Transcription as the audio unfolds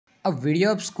A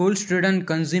video of school student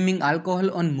consuming alcohol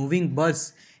on moving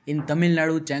bus in Tamil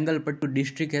Nadu Chengalpattu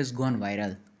district has gone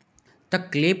viral. The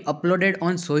clip uploaded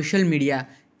on social media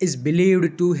is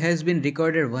believed to has been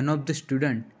recorded one of the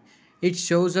student. It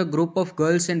shows a group of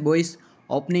girls and boys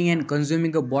opening and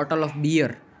consuming a bottle of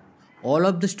beer. All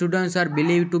of the students are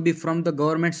believed to be from the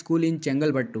government school in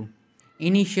Chengalpattu.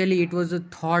 Initially, it was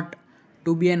thought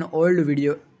to be an old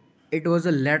video. It was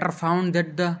later found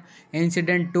that the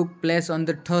incident took place on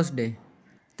the Thursday.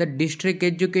 The district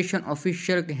education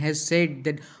official has said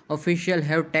that officials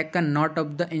have taken note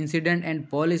of the incident and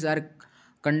police are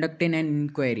conducting an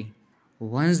inquiry.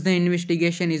 Once the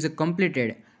investigation is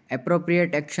completed,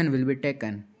 appropriate action will be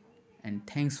taken. And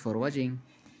thanks for watching.